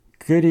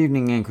Good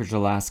evening, Anchorage,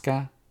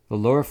 Alaska, the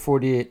lower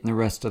 48 and the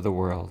rest of the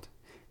world.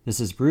 This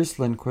is Bruce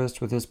Lindquist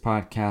with his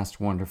podcast,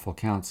 Wonderful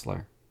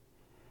Counselor.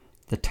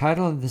 The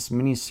title of this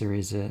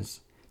mini-series is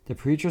The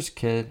Preacher's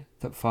Kid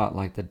That Fought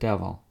Like the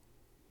Devil.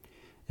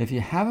 If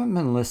you haven't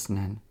been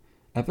listening,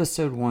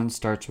 episode 1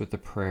 starts with a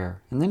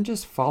prayer, and then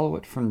just follow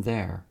it from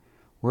there.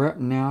 We're up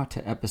now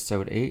to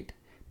episode 8,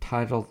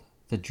 titled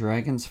The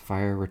Dragon's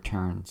Fire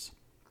Returns.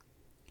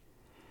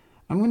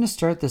 I'm going to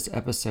start this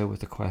episode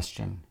with a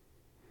question.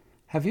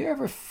 Have you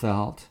ever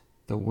felt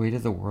the weight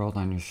of the world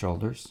on your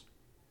shoulders?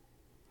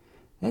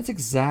 That's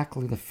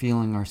exactly the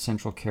feeling our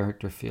central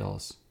character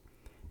feels.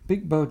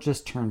 Big Bo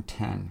just turned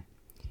 10.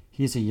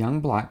 He's a young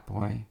black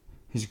boy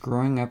who's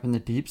growing up in the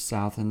deep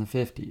south in the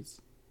 50s.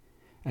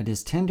 At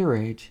his tender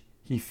age,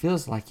 he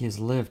feels like he has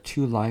lived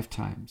 2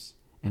 lifetimes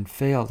and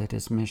failed at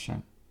his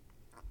mission.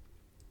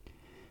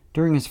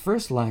 During his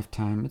first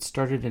lifetime, it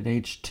started at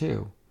age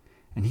 2,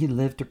 and he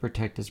lived to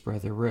protect his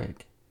brother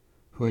Rig,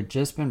 who had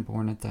just been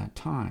born at that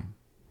time.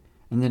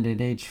 And then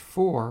at age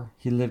 4,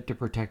 he lived to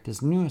protect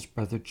his newest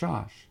brother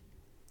Josh.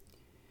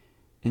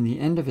 In the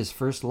end of his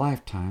first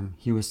lifetime,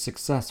 he was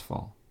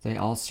successful. They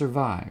all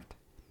survived.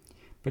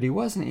 But he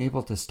wasn't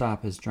able to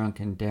stop his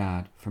drunken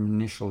dad from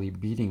initially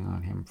beating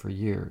on him for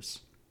years,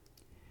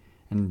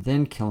 and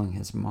then killing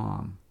his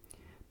mom.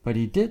 But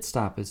he did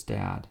stop his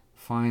dad,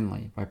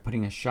 finally, by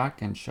putting a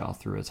shotgun shell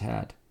through his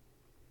head.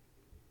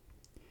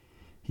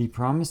 He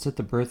promised at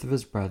the birth of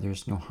his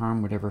brothers no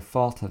harm would ever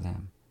fall to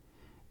them.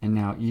 And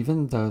now,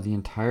 even though the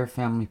entire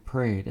family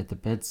prayed at the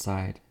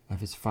bedside of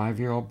his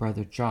 5-year-old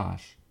brother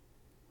Josh,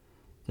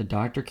 the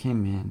doctor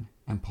came in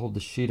and pulled the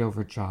sheet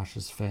over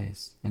Josh's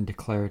face and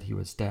declared he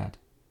was dead.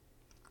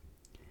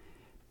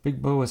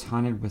 Big Bo was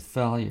haunted with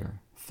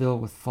failure,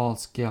 filled with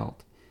false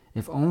guilt.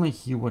 If only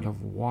he would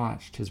have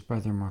watched his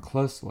brother more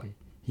closely,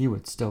 he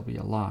would still be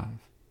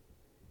alive.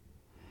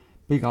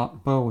 Big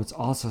Bo was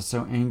also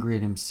so angry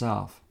at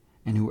himself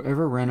and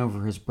whoever ran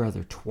over his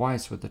brother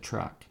twice with the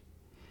truck,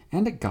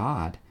 and at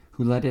God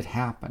who let it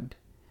happen,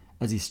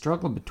 as he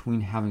struggled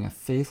between having a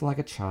faith like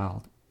a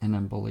child and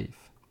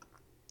unbelief.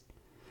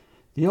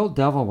 The old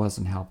devil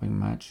wasn't helping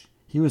much.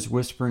 He was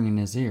whispering in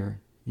his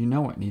ear, "You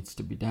know what needs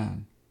to be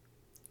done."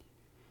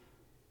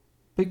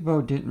 Big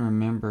Bo didn't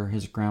remember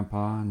his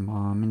grandpa and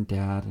mom and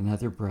dad and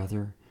other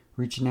brother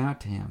reaching out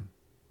to him.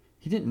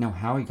 He didn't know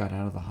how he got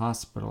out of the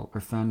hospital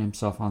or found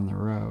himself on the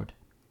road,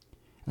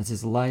 as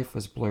his life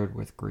was blurred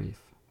with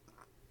grief.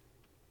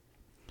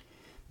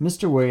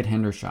 Mr. Wade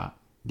Hendershot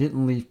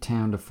didn't leave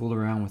town to fool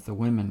around with the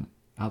women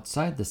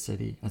outside the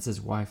city as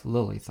his wife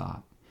Lily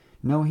thought.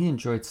 No, he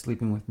enjoyed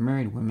sleeping with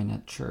married women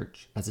at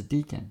church as a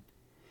deacon.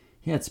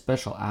 He had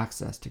special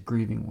access to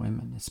grieving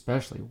women,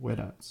 especially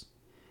widows,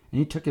 and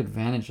he took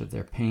advantage of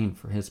their pain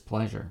for his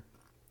pleasure.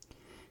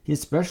 He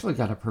especially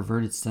got a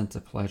perverted sense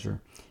of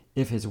pleasure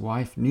if his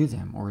wife knew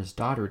them or his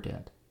daughter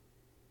did.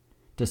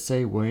 To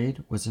say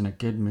Wade was in a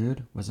good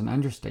mood was an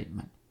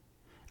understatement.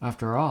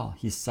 After all,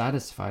 he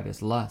satisfied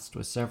his lust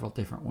with several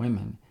different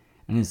women,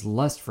 and his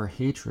lust for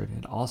hatred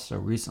had also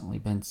recently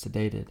been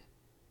sedated.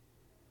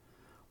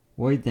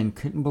 Wade then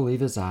couldn't believe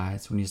his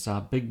eyes when he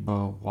saw Big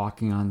Bo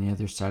walking on the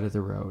other side of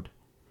the road.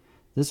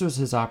 This was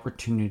his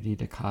opportunity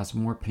to cause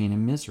more pain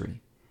and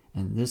misery,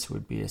 and this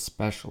would be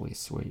especially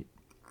sweet.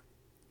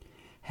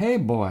 "Hey,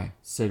 boy,"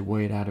 said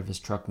Wade out of his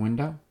truck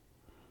window.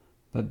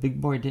 But Big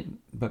Bo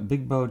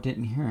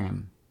didn't hear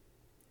him,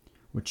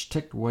 which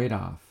ticked Wade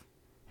off.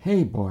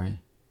 "Hey, boy,"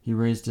 he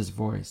raised his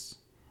voice,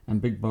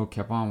 and Big Bo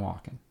kept on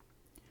walking.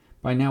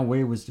 By now,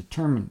 Wade was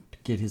determined to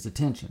get his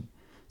attention,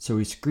 so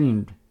he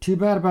screamed, "Too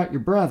bad about your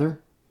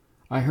brother.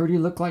 I heard he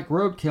looked like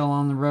roadkill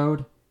on the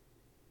road.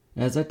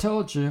 As I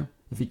told you,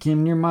 if he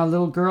came near my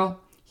little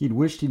girl, he'd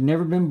wished he'd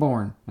never been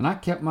born, and I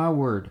kept my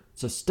word,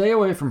 so stay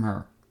away from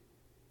her."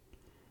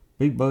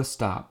 Big Bo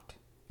stopped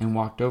and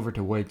walked over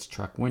to Wade's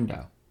truck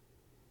window.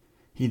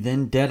 He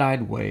then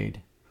dead-eyed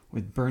Wade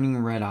with burning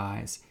red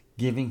eyes,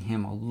 giving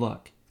him a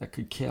look that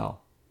could kill.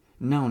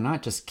 No,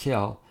 not just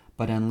kill,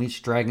 but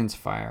unleash dragon's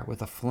fire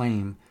with a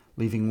flame,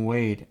 leaving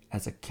Wade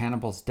as a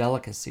cannibal's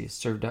delicacy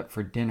served up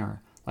for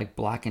dinner like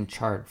black and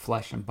charred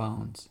flesh and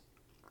bones.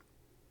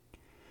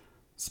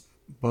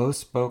 Bo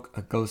spoke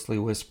a ghostly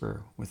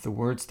whisper with the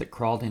words that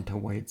crawled into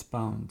Wade's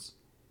bones.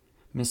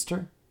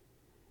 "Mister,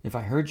 if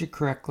I heard you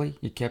correctly,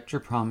 you kept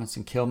your promise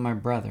and killed my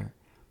brother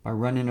by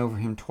running over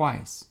him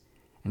twice,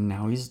 and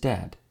now he's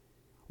dead."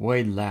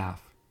 Wade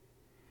laughed.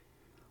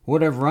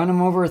 "Would have run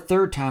him over a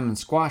 3rd time and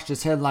squashed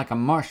his head like a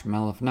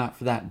marshmallow if not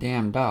for that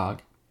damn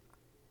dog."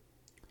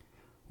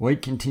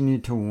 Wade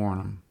continued to warn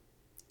him.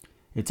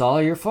 "It's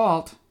all your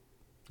fault.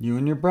 You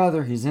and your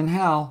brother, he's in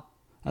hell.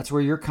 That's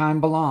where your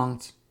kind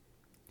belongs."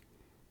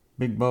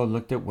 Big Bo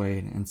looked at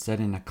Wade and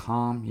said in a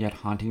calm yet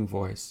haunting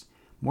voice,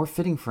 more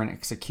fitting for an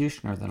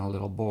executioner than a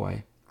little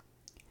boy,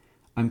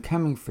 "I'm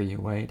coming for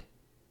you, Wade.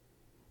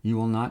 You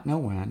will not know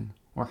when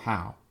or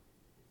how.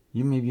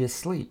 You may be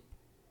asleep.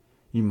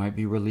 You might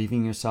be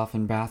relieving yourself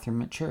in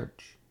bathroom at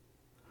church.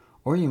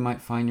 Or you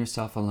might find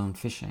yourself alone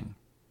fishing.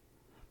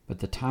 But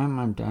the time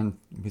I'm done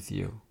with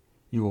you,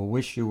 You will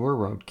wish you were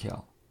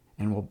roadkill,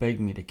 and will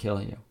beg me to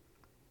kill you."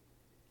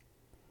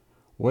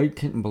 Wade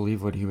couldn't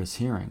believe what he was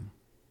hearing.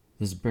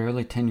 This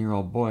barely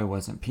 10-year-old boy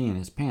wasn't peeing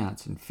his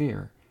pants in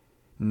fear.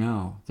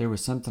 No, there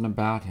was something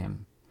about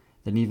him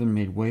that even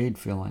made Wade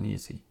feel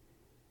uneasy.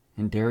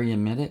 And dare he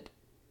admit it?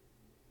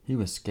 He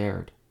was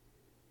scared.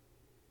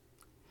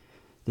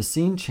 The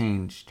scene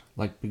changed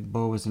like Big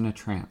Bo was in a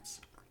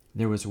trance.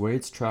 There was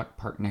Wade's truck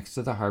parked next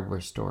to the hardware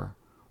store,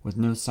 with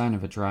no sign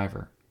of a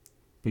driver.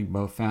 Big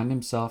Bo found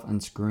himself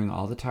unscrewing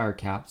all the tire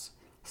caps,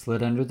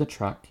 slid under the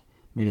truck,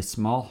 made a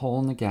small hole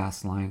in the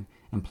gas line,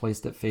 and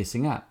placed it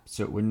facing up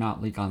so it would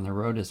not leak on the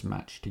road as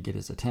much to get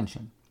his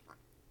attention.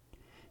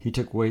 He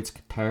took Wade's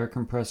tire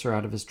compressor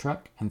out of his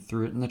truck and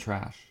threw it in the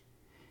trash.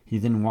 He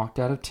then walked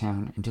out of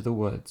town into the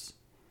woods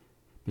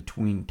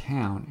between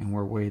town and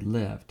where Wade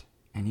lived,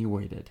 and he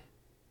waited.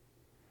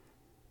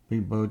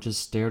 Big Bo just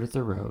stared at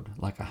the road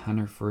like a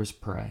hunter for his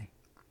prey.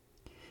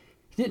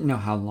 He didn't know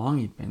how long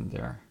he'd been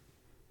there,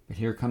 but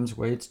here comes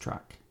Wade's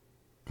truck,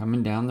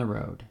 coming down the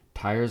road,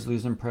 tires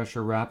losing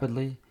pressure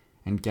rapidly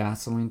and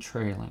gasoline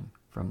trailing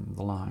from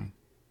the line.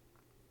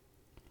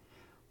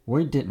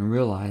 Wade didn't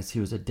realize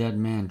he was a dead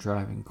man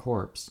driving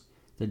corpse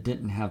that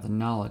didn't have the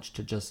knowledge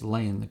to just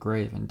lay in the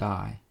grave and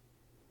die.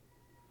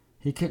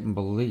 He couldn't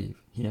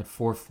believe he had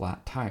 4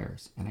 flat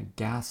tires and a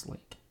gas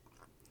leak.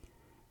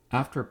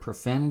 After a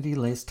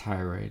profanity-laced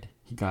tirade,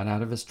 he got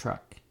out of his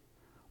truck.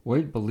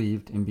 Wade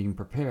believed in being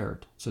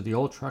prepared, so the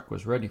old truck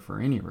was ready for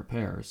any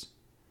repairs.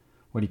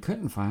 What he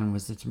couldn't find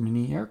was its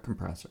mini air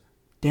compressor.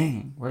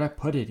 "Dang, where'd I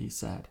put it?" he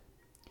said.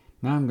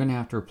 "Now I'm going to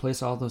have to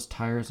replace all those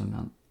tires,"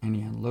 and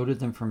he unloaded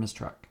them from his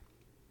truck.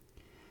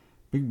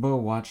 Big Bo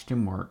watched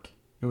him work.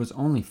 It was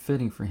only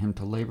fitting for him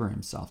to labor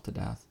himself to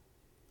death.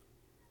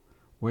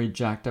 Wade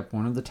jacked up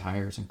one of the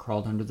tires and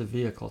crawled under the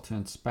vehicle to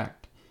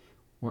inspect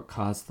what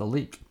caused the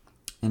leak,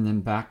 and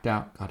then backed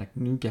out, got a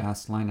new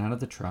gas line out of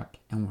the truck,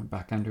 and went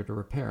back under to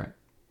repair it.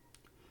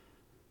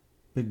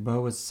 Big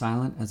Bo was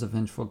silent as a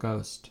vengeful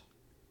ghost,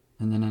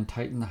 and then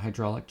untightened the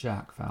hydraulic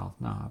jack valve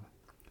knob,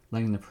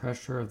 letting the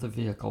pressure of the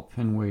vehicle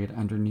pin Wade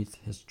underneath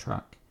his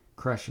truck,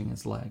 crushing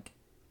his leg.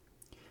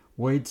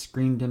 Wade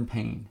screamed in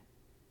pain.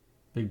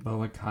 Big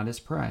Bo had caught his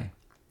prey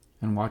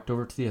and walked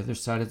over to the other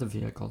side of the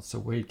vehicle so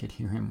Wade could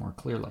hear him more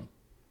clearly.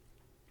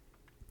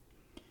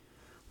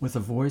 With a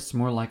voice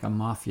more like a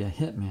mafia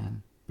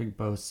hitman, Big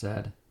Bo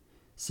said,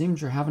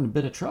 "Seems you're having a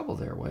bit of trouble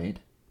there,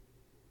 Wade."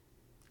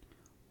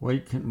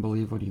 Wade couldn't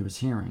believe what he was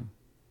hearing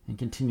and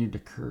continued to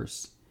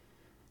curse,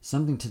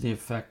 something to the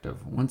effect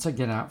of, "Once I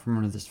get out from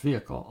under this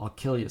vehicle, I'll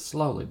kill you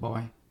slowly,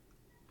 boy."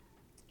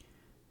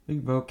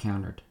 Big Bo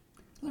countered,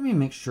 "Let me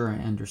make sure I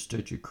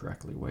understood you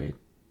correctly, Wade.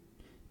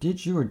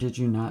 Did you or did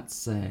you not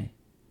say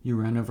you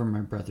ran over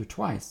my brother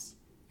twice,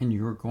 and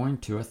you were going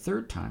to a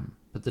third time,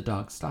 but the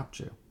dog stopped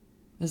you?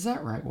 Is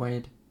that right,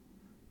 Wade?"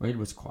 Wade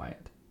was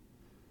quiet.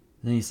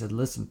 Then he said,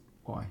 "Listen,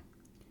 boy,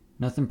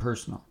 nothing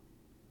personal,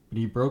 but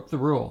you broke the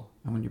rule,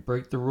 and when you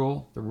break the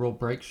rule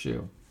breaks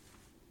you."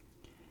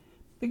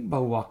 Big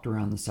Bo walked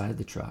around the side of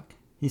the truck.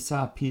 He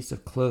saw a piece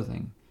of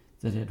clothing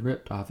that had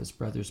ripped off his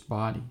brother's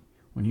body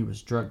when he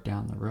was drugged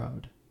down the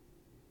road.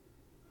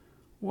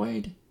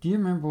 "Wade, do you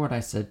remember what I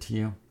said to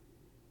you?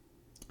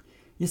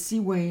 You see,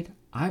 Wade,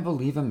 I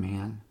believe a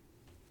man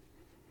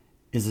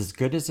is as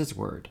good as his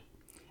word.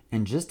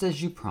 And just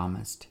as you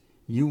promised,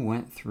 you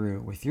went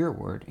through with your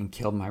word and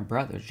killed my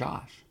brother,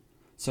 Josh.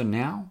 So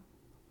now,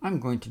 I'm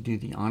going to do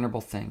the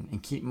honorable thing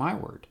and keep my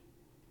word."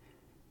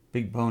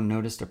 Big Bo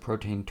noticed a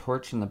propane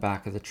torch in the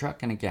back of the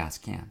truck and a gas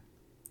can.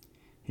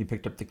 He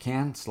picked up the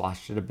can,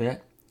 sloshed it a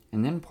bit,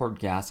 and then poured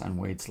gas on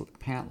Wade's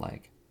pant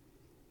leg.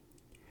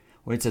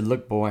 Wade said,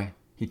 "Look, boy,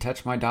 he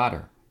touched my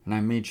daughter, and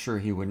I made sure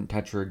he wouldn't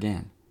touch her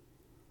again.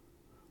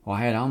 Well,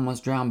 I had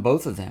almost drowned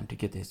both of them to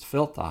get this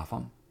filth off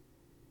them.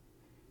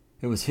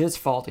 It was his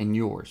fault and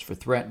yours for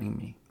threatening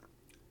me."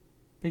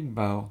 Big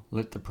Bo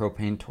lit the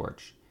propane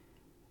torch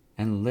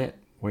and lit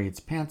Wade's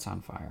pants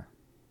on fire.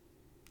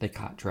 They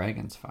caught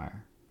dragon's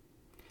fire.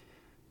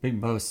 Big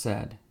Bo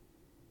said,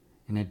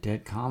 in a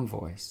dead calm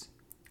voice,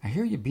 "I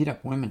hear you beat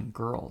up women and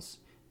girls,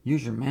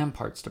 use your man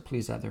parts to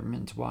please other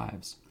men's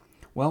wives.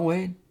 Well,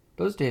 Wade,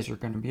 those days are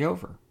going to be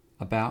over,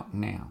 about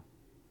now."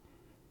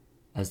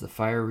 As the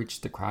fire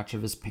reached the crotch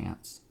of his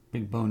pants,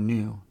 Big Bo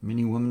knew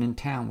many women in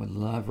town would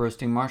love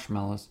roasting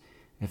marshmallows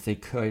if they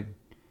could,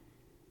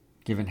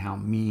 given how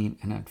mean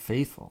and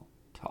unfaithful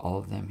to all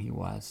of them he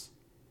was.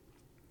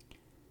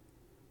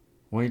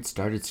 Wade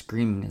started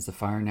screaming as the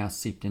fire now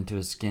seeped into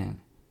his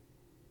skin.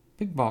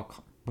 Big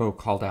Bo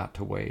called out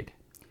to Wade,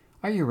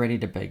 "Are you ready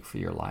to beg for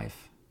your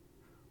life?"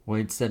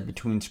 Wade said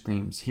between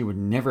screams he would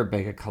never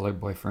beg a colored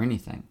boy for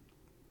anything.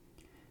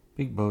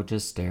 Big Bo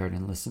just stared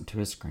and listened to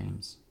his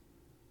screams.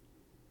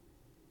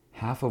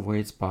 Half of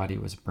Wade's body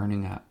was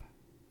burning up,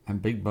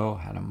 and Big Bo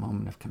had a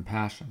moment of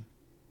compassion.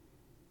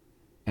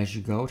 "As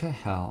you go to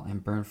hell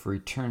and burn for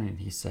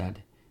eternity," he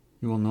said,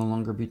 "you will no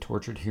longer be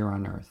tortured here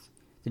on earth.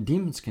 The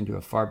demons can do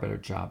a far better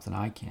job than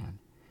I can."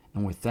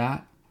 And with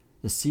that,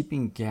 the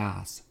seeping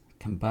gas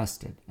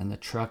combusted and the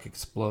truck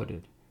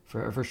exploded,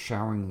 forever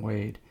showering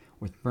Wade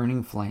with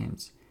burning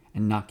flames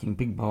and knocking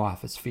Big Bo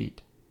off his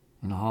feet,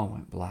 and all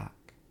went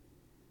black.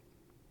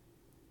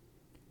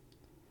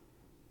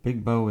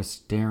 Big Bo was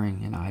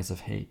staring in eyes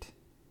of hate,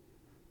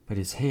 but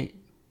his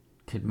hate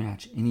could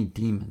match any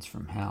demons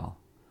from hell.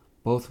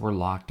 Both were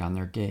locked on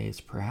their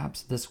gaze.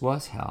 Perhaps this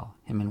was hell.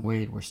 Him and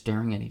Wade were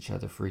staring at each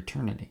other for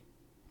eternity.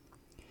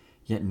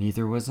 Yet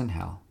neither was in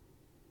hell.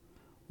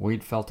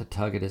 Wade felt a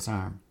tug at his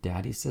arm.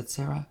 "Daddy," said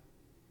Sarah.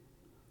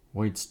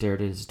 Wade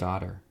stared at his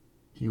daughter.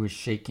 He was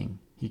shaking.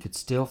 He could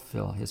still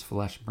feel his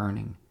flesh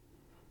burning,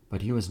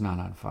 but he was not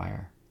on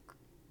fire.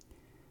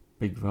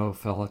 Big Bo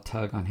felt a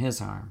tug on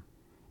his arm,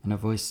 and a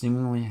voice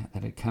seemingly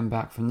that had come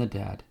back from the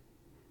dead.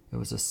 It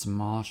was a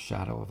small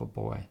shadow of a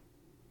boy.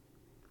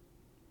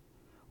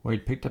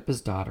 Wade picked up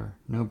his daughter,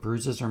 no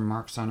bruises or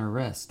marks on her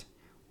wrist,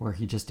 where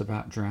he just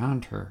about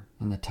drowned her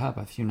in the tub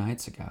a few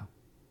nights ago.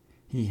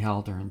 He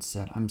held her and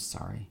said, "I'm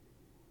sorry,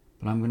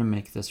 but I'm going to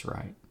make this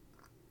right."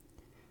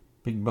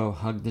 Big Bo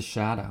hugged the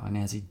shadow, and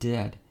as he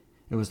did,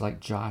 it was like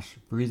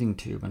Josh's breathing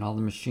tube, and all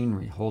the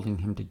machinery holding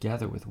him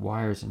together with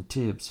wires and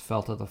tubes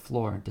fell to the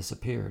floor and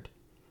disappeared.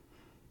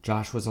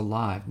 Josh was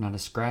alive, not a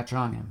scratch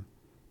on him.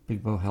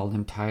 Big Bo held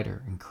him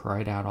tighter and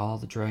cried out all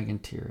the dragon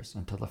tears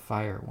until the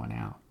fire went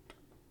out.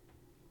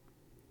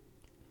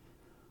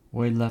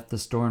 Wade left the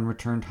store and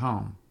returned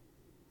home.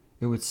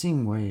 It would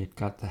seem Wade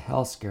got the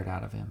hell scared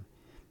out of him,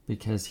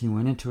 because he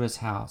went into his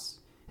house.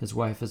 His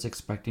wife was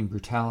expecting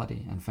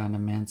brutality and found a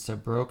man so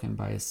broken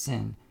by his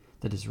sin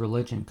that his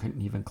religion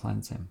couldn't even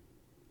cleanse him.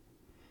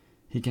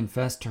 He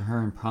confessed to her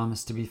and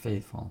promised to be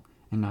faithful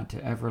and not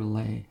to ever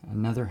lay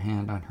another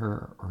hand on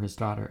her or his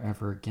daughter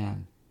ever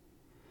again.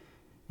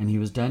 And he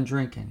was done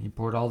drinking. He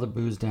poured all the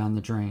booze down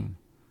the drain.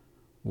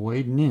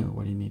 Wade knew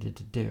what he needed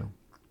to do.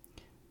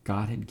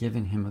 God had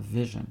given him a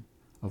vision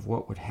of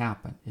what would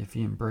happen if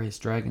he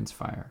embraced Dragon's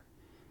fire,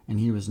 and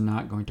he was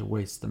not going to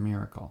waste the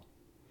miracle.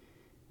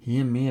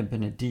 He may have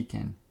been a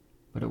deacon,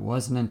 but it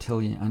wasn't until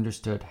he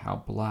understood how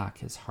black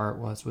his heart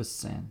was with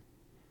sin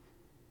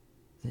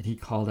that he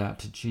called out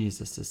to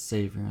Jesus as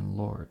Savior and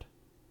Lord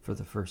for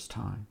the first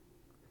time.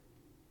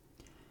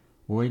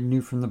 Wade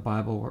knew from the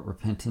Bible what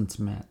repentance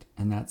meant,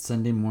 and that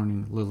Sunday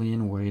morning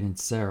Lillian, Wade, and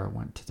Sarah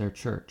went to their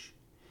church.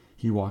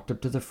 He walked up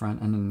to the front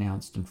and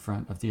announced in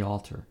front of the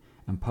altar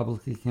and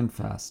publicly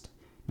confessed,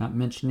 not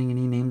mentioning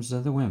any names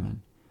of the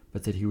women,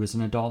 but that he was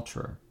an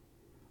adulterer,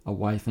 a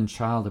wife and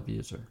child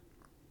abuser.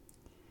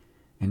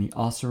 And he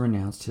also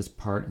renounced his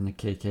part in the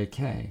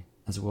KKK,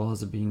 as well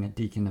as being a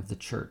deacon of the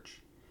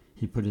church.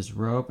 He put his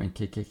robe and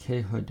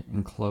KKK hood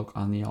and cloak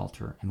on the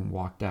altar and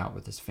walked out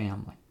with his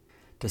family.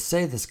 To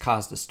say this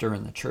caused a stir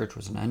in the church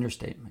was an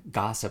understatement.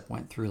 Gossip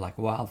went through like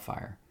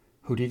wildfire.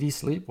 Who did he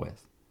sleep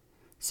with?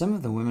 Some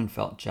of the women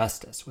felt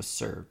justice was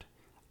served.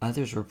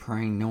 Others were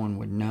praying no one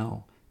would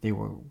know they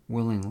were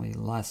willingly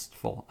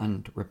lustful,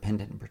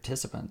 unrepentant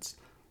participants,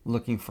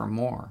 looking for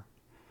more.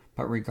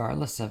 But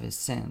regardless of his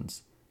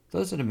sins,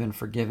 those had been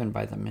forgiven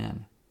by the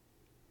men,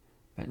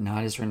 but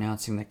not his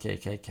renouncing the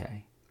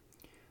KKK,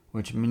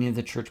 which many of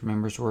the church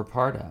members were a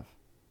part of.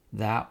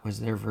 That was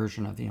their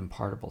version of the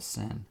unpardonable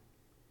sin.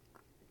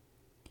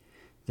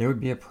 There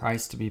would be a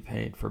price to be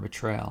paid for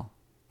betrayal,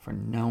 for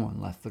no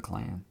one left the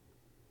clan.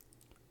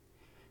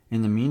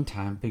 In the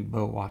meantime, Big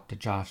Bo walked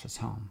Josh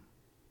home,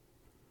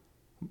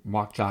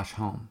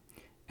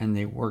 and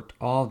they worked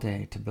all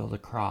day to build a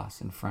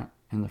cross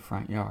in the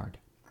front yard.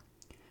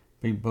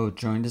 Big Bo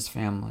joined his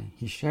family.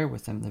 He shared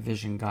with them the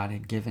vision God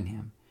had given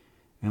him,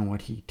 and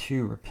what he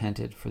too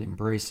repented for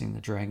embracing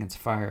the dragon's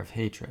fire of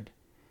hatred.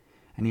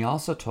 And he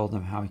also told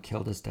them how he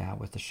killed his dad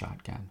with a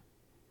shotgun.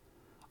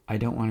 "I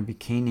don't want to be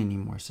Cain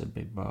anymore," said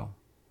Big Bo.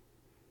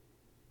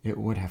 "It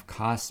would have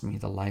cost me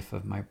the life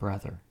of my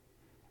brother,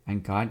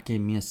 and God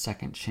gave me a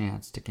second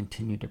chance to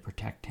continue to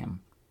protect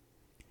him."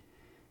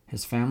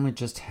 His family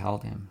just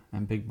held him,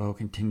 and Big Bo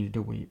continued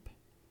to weep.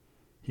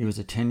 He was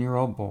a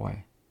 10-year-old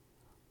boy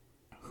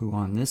who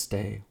on this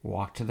day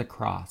walked to the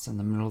cross in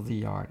the middle of the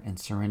yard and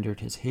surrendered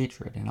his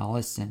hatred and all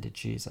his sin to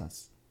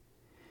Jesus.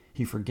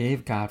 He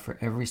forgave God for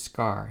every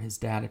scar his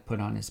dad had put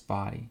on his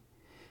body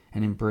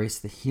and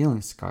embraced the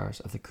healing scars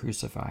of the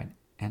crucified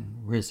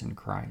and risen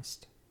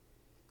Christ.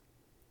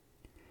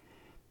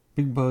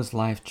 Big Bo's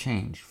life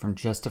changed from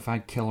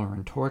justified killer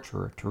and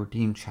torturer to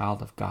redeemed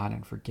child of God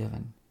and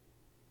forgiven.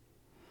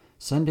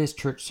 Sunday's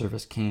church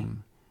service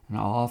came, and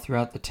all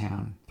throughout the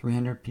town,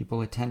 300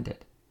 people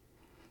attended.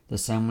 The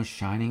sun was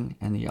shining,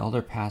 and the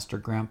elder pastor,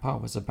 Grandpa,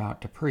 was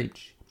about to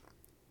preach.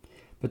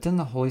 But then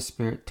the Holy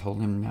Spirit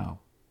told him no.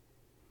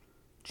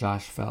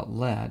 Josh felt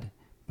led,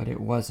 but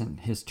it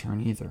wasn't his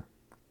turn either.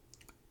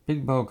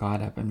 Big Bo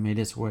got up and made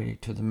his way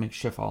to the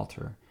makeshift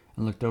altar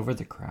and looked over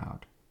the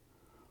crowd.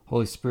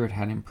 Holy Spirit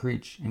had him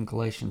preach in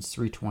Galatians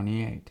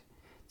 3:28.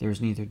 There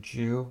is neither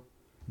Jew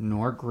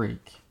nor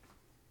Greek,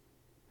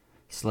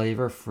 slave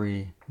or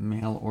free,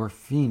 male or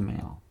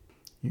female.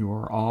 You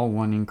are all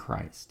one in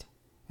Christ.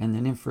 And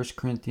then in 1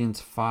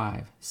 Corinthians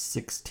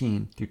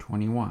 5:16 through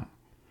 21.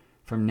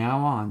 From now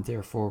on,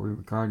 therefore, we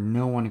regard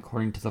no one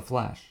according to the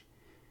flesh.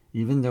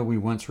 Even though we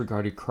once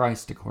regarded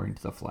Christ according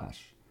to the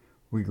flesh,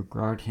 we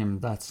regard him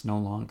thus no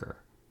longer.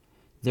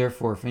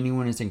 Therefore, if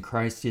anyone is in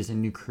Christ, he is a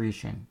new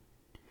creation.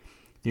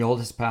 The old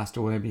has passed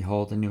away,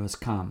 behold, the new has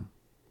come.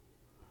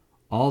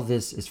 All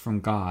this is from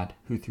God,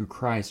 who through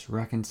Christ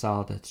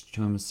reconciled us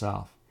to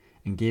himself,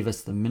 and gave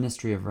us the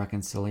ministry of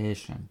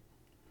reconciliation.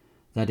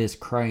 That is,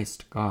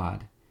 Christ,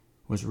 God,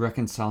 was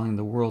reconciling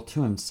the world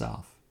to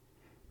himself,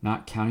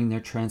 not counting their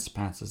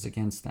trespasses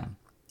against them,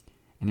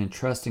 and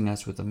entrusting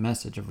us with the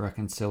message of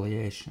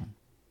reconciliation.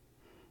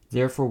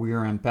 Therefore we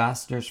are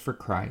ambassadors for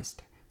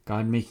Christ,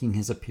 God making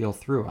his appeal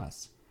through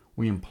us.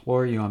 We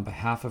implore you on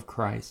behalf of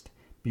Christ,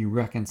 be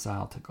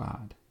reconciled to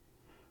God.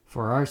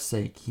 For our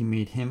sake he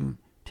made him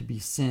to be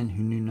sin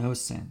who knew no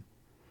sin,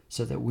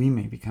 so that we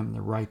may become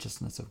the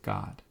righteousness of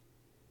God.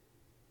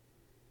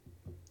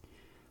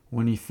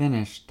 When he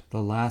finished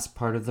the last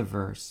part of the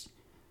verse,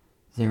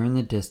 there in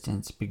the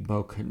distance, Big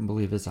Bo couldn't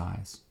believe his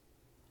eyes.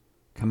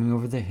 Coming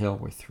over the hill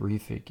were 3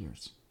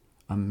 figures,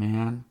 a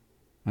man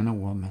and a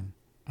woman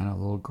and a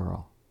little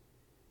girl.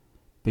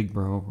 Big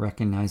Bro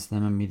recognized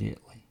them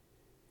immediately.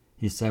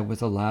 He said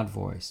with a loud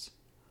voice,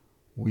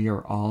 "We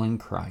are all in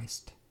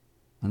Christ."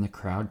 And the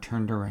crowd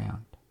turned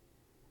around,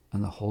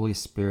 and the Holy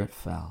Spirit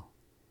fell,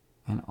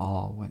 and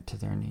all went to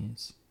their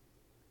knees.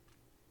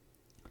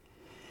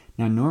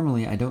 Now,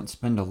 normally I don't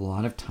spend a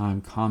lot of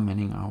time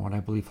commenting on what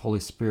I believe Holy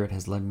Spirit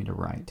has led me to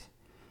write.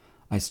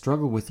 I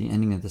struggle with the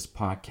ending of this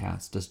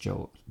podcast. Does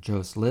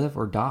Jose live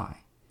or die?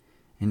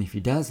 And if he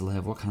does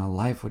live, what kind of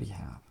life would he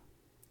have?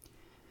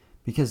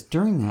 Because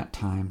during that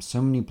time,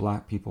 so many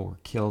black people were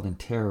killed and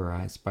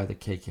terrorized by the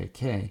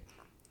KKK,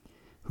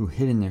 who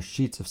hid in their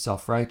sheets of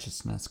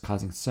self-righteousness,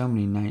 causing so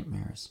many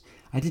nightmares.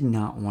 I did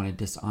not want to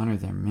dishonor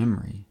their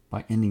memory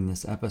by ending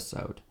this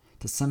episode,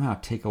 to somehow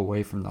take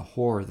away from the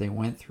horror they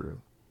went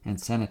through and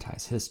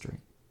sanitize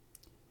history.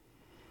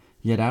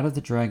 Yet out of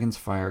the dragon's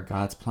fire,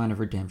 God's plan of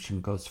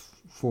redemption goes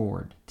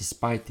forward,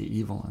 despite the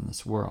evil in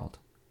this world.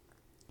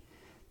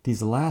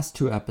 These last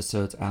 2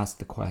 episodes ask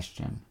the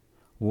question,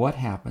 what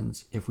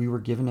happens if we were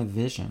given a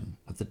vision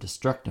of the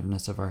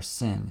destructiveness of our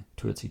sin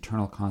to its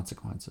eternal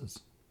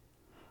consequences?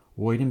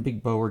 Wade and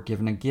Big Bo were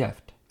given a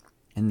gift,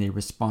 and they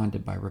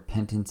responded by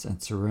repentance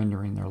and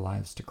surrendering their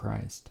lives to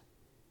Christ.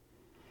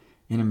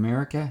 In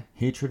America,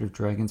 hatred of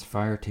dragon's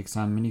fire takes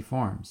on many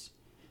forms.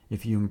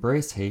 If you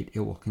embrace hate,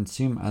 it will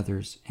consume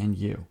others and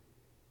you.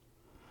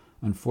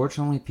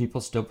 Unfortunately,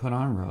 people still put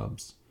on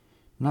robes.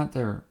 Not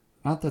that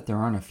there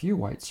aren't a few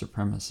white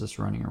supremacists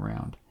running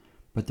around,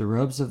 but the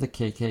robes of the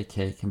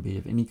KKK can be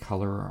of any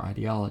color or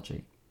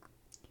ideology.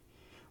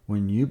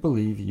 When you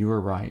believe you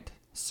are right,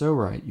 so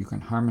right you can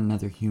harm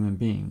another human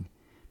being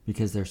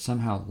because they're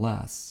somehow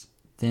less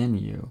than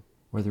you,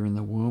 whether in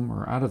the womb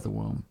or out of the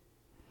womb,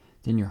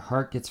 then your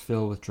heart gets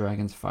filled with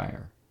dragon's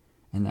fire,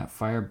 and that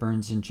fire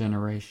burns in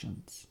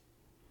generations.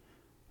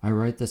 I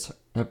write this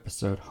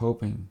episode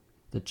hoping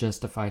that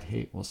justified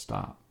hate will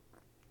stop.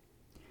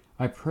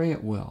 I pray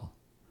it will,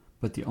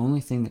 but the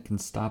only thing that can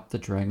stop the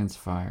dragon's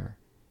fire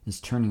is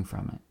turning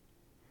from it,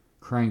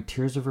 crying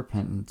tears of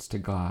repentance to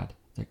God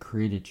that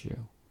created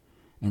you,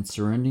 and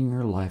surrendering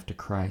your life to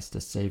Christ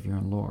as Savior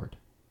and Lord.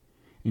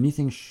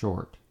 Anything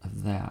short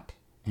of that,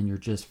 and you're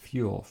just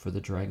fuel for the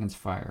dragon's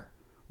fire,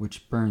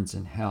 which burns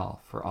in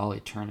hell for all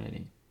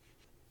eternity.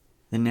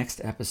 The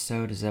next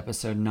episode is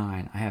episode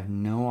 9. I have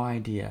no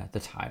idea the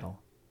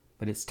title,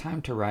 but it's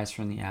time to rise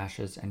from the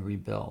ashes and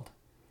rebuild.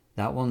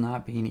 That will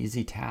not be an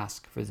easy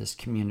task for this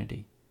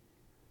community,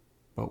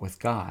 but with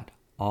God,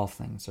 all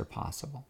things are possible.